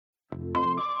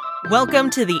Welcome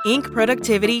to the Inc.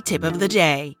 Productivity Tip of the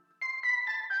Day.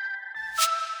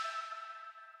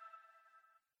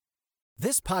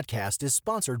 This podcast is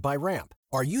sponsored by Ramp.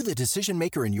 Are you the decision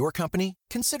maker in your company?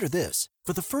 Consider this.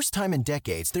 For the first time in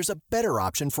decades, there's a better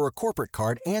option for a corporate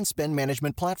card and spend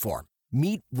management platform.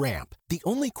 Meet Ramp, the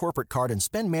only corporate card and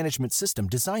spend management system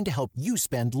designed to help you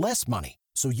spend less money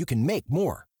so you can make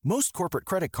more. Most corporate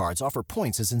credit cards offer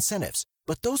points as incentives,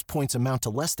 but those points amount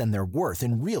to less than their worth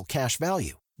in real cash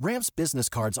value. Ramp's business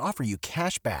cards offer you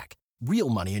cash back, real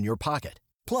money in your pocket.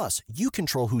 Plus, you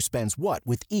control who spends what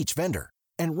with each vendor.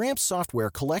 And Ramp's software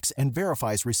collects and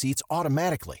verifies receipts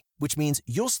automatically, which means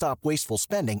you'll stop wasteful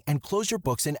spending and close your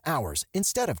books in hours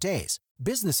instead of days.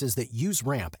 Businesses that use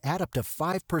Ramp add up to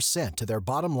 5% to their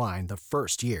bottom line the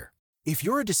first year. If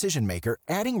you're a decision maker,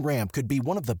 adding Ramp could be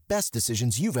one of the best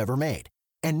decisions you've ever made.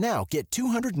 And now get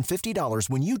 $250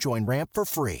 when you join Ramp for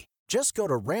free. Just go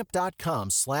to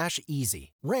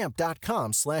ramp.com/easy.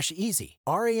 Ramp.com/easy.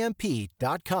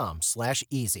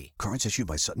 RAMP.com/easy. Cards issued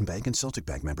by Sutton Bank and Celtic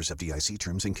Bank, members FDIC.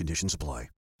 Terms and conditions apply.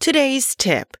 Today's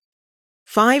tip: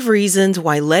 5 reasons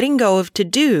why letting go of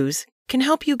to-dos can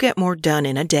help you get more done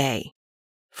in a day.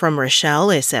 From Rochelle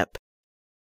Issip.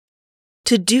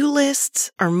 To-do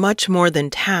lists are much more than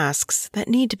tasks that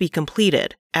need to be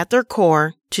completed. At their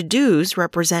core, to-dos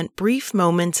represent brief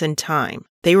moments in time.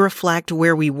 They reflect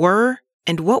where we were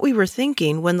and what we were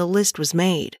thinking when the list was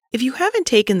made. If you haven't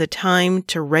taken the time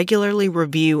to regularly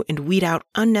review and weed out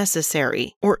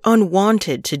unnecessary or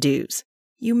unwanted to-dos,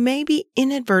 you may be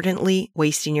inadvertently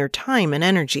wasting your time and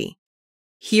energy.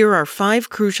 Here are 5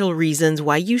 crucial reasons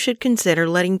why you should consider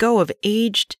letting go of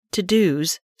aged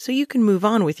to-dos so you can move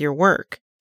on with your work.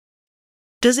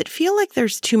 Does it feel like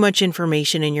there's too much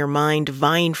information in your mind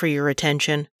vying for your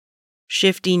attention?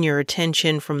 Shifting your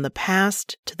attention from the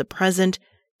past to the present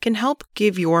can help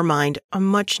give your mind a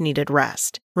much-needed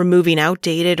rest. Removing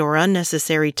outdated or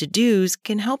unnecessary to-dos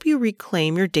can help you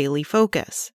reclaim your daily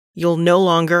focus. You'll no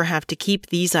longer have to keep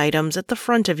these items at the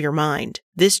front of your mind.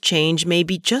 This change may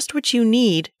be just what you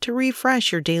need to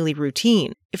refresh your daily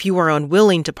routine. If you are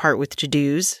unwilling to part with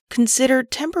to-dos, consider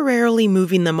temporarily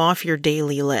moving them off your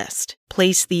daily list.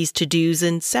 Place these to-dos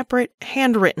in separate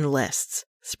handwritten lists,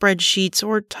 spreadsheets,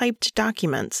 or typed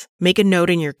documents. Make a note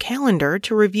in your calendar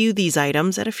to review these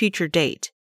items at a future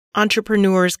date.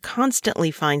 Entrepreneurs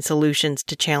constantly find solutions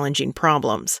to challenging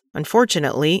problems.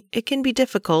 Unfortunately, it can be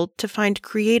difficult to find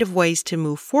creative ways to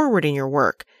move forward in your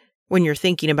work when you're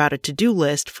thinking about a to-do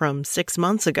list from 6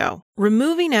 months ago.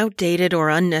 Removing outdated or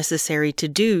unnecessary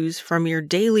to-dos from your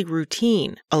daily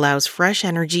routine allows fresh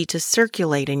energy to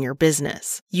circulate in your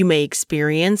business. You may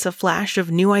experience a flash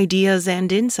of new ideas and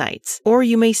insights, or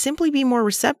you may simply be more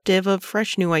receptive of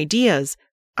fresh new ideas,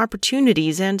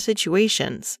 opportunities, and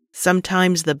situations.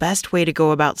 Sometimes the best way to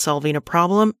go about solving a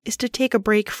problem is to take a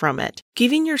break from it.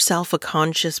 Giving yourself a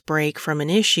conscious break from an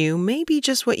issue may be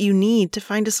just what you need to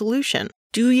find a solution.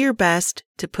 Do your best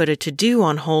to put a to-do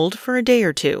on hold for a day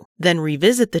or two, then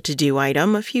revisit the to-do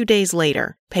item a few days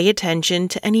later. Pay attention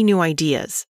to any new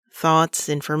ideas, thoughts,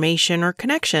 information, or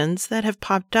connections that have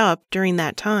popped up during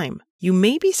that time. You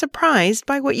may be surprised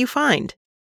by what you find.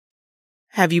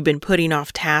 Have you been putting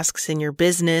off tasks in your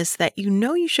business that you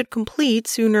know you should complete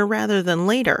sooner rather than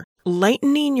later?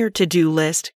 Lightening your to-do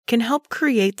list can help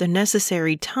create the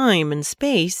necessary time and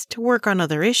space to work on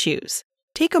other issues.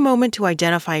 Take a moment to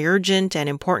identify urgent and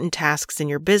important tasks in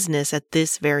your business at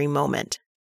this very moment.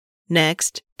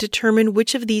 Next, determine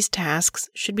which of these tasks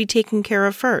should be taken care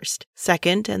of first,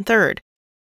 second, and third.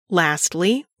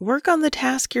 Lastly, work on the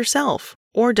task yourself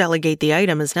or delegate the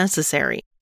item as necessary.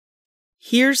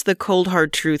 Here's the cold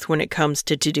hard truth when it comes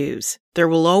to to-dos. There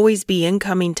will always be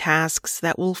incoming tasks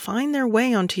that will find their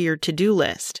way onto your to-do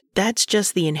list. That's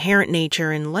just the inherent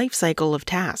nature and life cycle of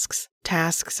tasks.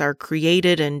 Tasks are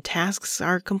created and tasks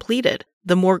are completed.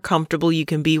 The more comfortable you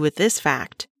can be with this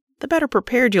fact, the better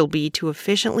prepared you'll be to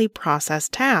efficiently process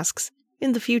tasks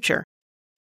in the future.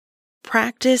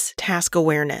 Practice task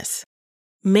awareness.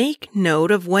 Make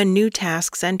note of when new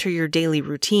tasks enter your daily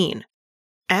routine.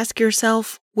 Ask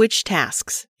yourself which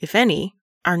tasks, if any,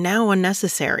 are now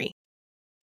unnecessary.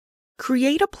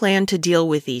 Create a plan to deal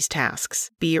with these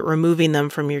tasks, be it removing them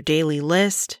from your daily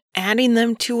list, adding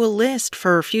them to a list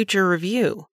for future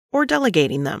review, or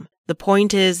delegating them. The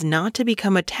point is not to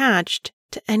become attached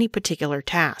to any particular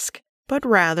task, but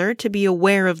rather to be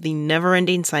aware of the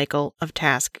never-ending cycle of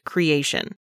task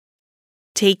creation.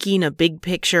 Taking a big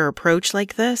picture approach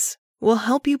like this will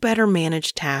help you better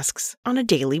manage tasks on a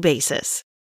daily basis.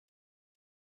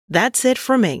 That's it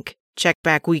from Inc. Check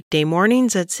back weekday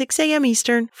mornings at 6 a.m.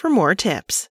 Eastern for more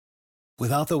tips.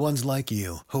 Without the ones like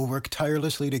you, who work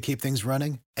tirelessly to keep things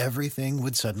running, everything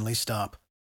would suddenly stop.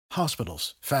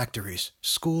 Hospitals, factories,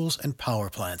 schools, and power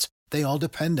plants, they all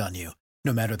depend on you.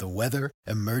 No matter the weather,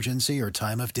 emergency, or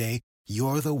time of day,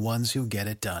 you're the ones who get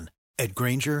it done. At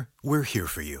Grainger, we're here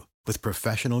for you with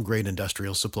professional-grade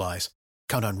industrial supplies.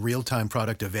 Count on real-time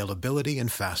product availability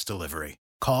and fast delivery.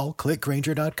 Call, click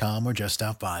Grainger.com, or just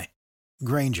stop by.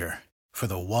 Grainger, for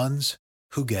the ones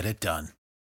who get it done.